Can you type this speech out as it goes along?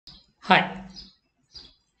Hi,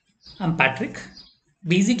 I'm Patrick.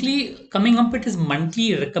 Basically, coming up with is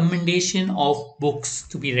monthly recommendation of books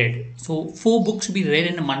to be read. So, four books to be read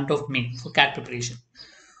in the month of May for CAT preparation.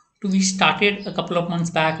 So, we started a couple of months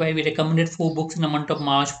back where we recommended four books in the month of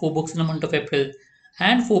March, four books in the month of April,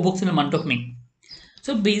 and four books in the month of May.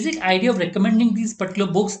 So, basic idea of recommending these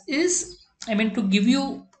particular books is, to give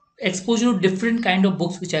you exposure to different kind of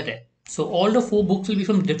books which are there. So, all the four books will be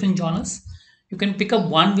from different genres. You can pick up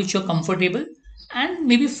one which you're comfortable and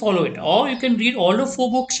maybe follow it, or you can read all the four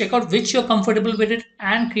books, check out which you're comfortable with it,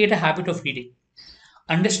 and create a habit of reading.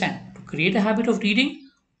 Understand, to create a habit of reading,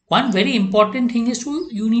 one very important thing is to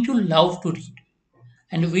you need to love to read.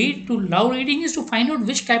 And the way to love reading is to find out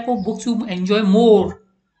which type of books you enjoy more,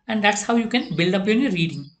 and that's how you can build up your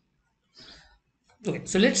reading. Okay,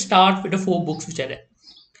 so let's start with the four books which are there.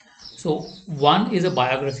 So one is a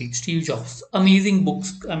biography, Steve Jobs. Amazing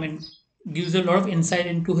books. Gives a lot of insight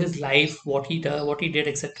into his life, what he does, what he did,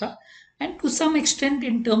 etc. And to some extent,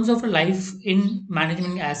 in terms of a life in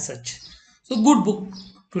management as such. So good book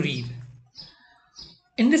to read.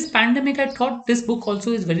 In this pandemic, I thought this book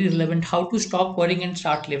also is very relevant. How to stop worrying and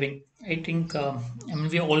start living. I think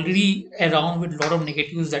we're already around with a lot of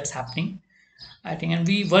negatives that's happening. I think, and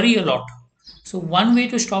we worry a lot. So one way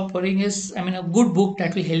to stop worrying is, a good book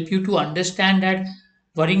that will help you to understand that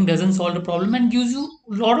worrying doesn't solve the problem and gives you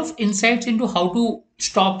a lot of insights into how to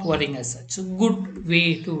stop worrying as such. So good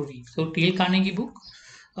way to read. So Dale Carnegie book,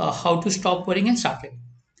 How to Stop Worrying and Start Living.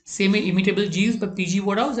 Same way, Imitable Jeeves by P.G.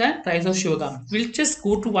 Wodehouse and Rise of Shivagami. We'll just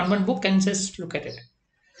go to one book and just look at it.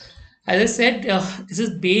 As I said, this is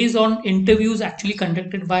based on interviews actually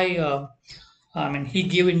conducted by. He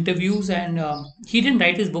gave interviews and he didn't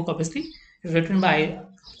write his book. Obviously, it's written by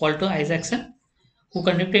Walter Isaacson, who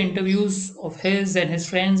conducted interviews of his and his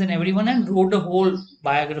friends and everyone, and wrote a whole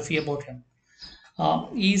biography about him.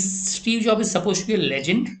 Steve Jobs is supposed to be a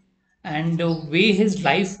legend, and the way his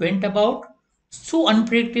life went about so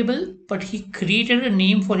unpredictable, but he created a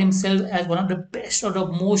name for himself as one of the best or the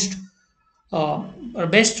most or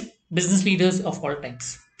best business leaders of all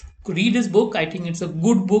times. Read his book. I think it's a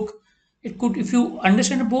good book. It could, if you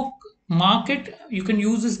understand a book, mark it. You can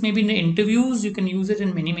use this maybe in the interviews. You can use it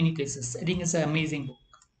in many places. I think it's an amazing book.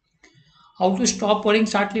 How to Stop Worrying,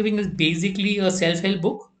 Start Living is basically a self-help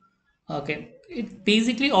book. Okay, it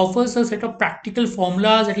basically offers a set of practical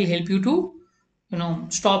formulas that will help you to,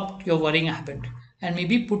 stop your worrying habit and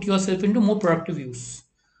maybe put yourself into more productive use.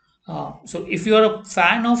 So if you are a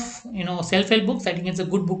fan of self-help books, I think it's a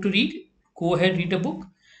good book to read. Go ahead, read a book.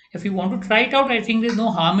 If you want to try it out, I think there's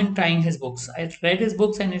no harm in trying his books. I've read his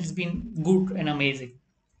books and it's been good and amazing.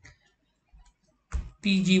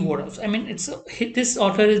 P.G. Wodehouse. This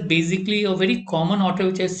author is basically a very common author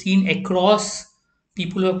which I've seen across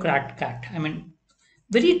people who have cracked cat.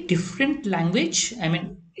 Very different language.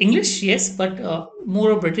 English, yes, but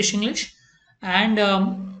more of British English. And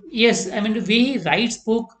yes, the way he writes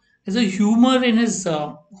book, there's a humor in his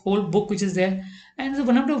whole book which is there, and it's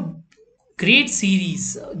one of the great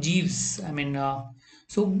series, Jeeves.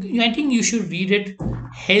 So I think you should read it.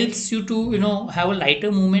 Helps you to have a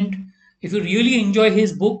lighter moment. If you really enjoy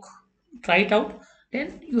his book, try it out.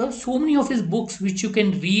 Then you have so many of his books which you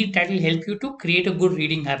can read that will help you to create a good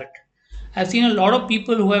reading habit. I've seen a lot of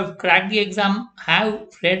people who have cracked the exam have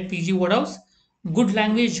read P.G. Wodehouse. Good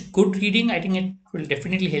language, good reading. I think it will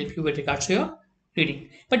definitely help you with regards to your reading.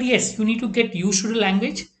 But yes, you need to get used to the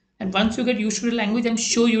language. And once you get used to the language, I'm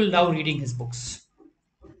sure you will love reading his books.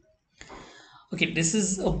 Okay, this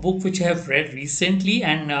is a book which I have read recently,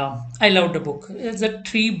 and I love the book. It's a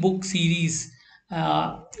three-book series.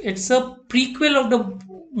 It's a prequel of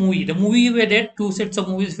the movie. The movie were there, two sets of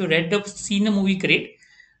movies. If you read the seen the movie, great.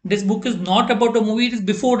 This book is not about the movie; it is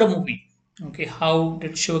before the movie. Okay, how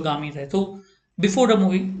did Shivagami die? So before the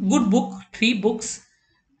movie, good book. Three books,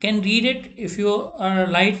 can read it if you are a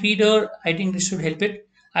light reader. I think this should help it.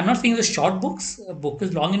 I'm not saying the short books. A book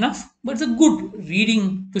is long enough, but it's a good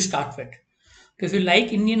reading to start with. So if you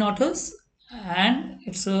like Indian authors and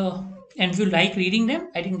if you like reading them,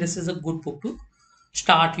 I think this is a good book to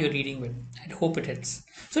start your reading with. I hope it helps.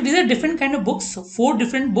 So these are different kind of books, four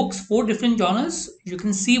different books, four different genres. You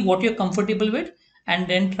can see what you're comfortable with and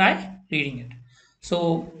then try reading it.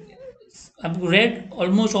 So I've read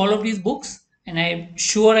almost all of these books and I'm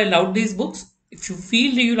sure I loved these books. If you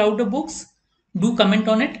feel that you loved the books, do comment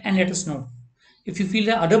on it and let us know. If you feel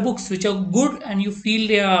there are other books which are good and you feel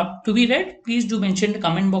they are to be read, please do mention the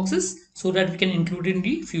comment boxes so that we can include in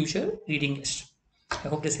the future reading list. I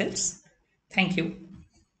hope this helps. Thank you.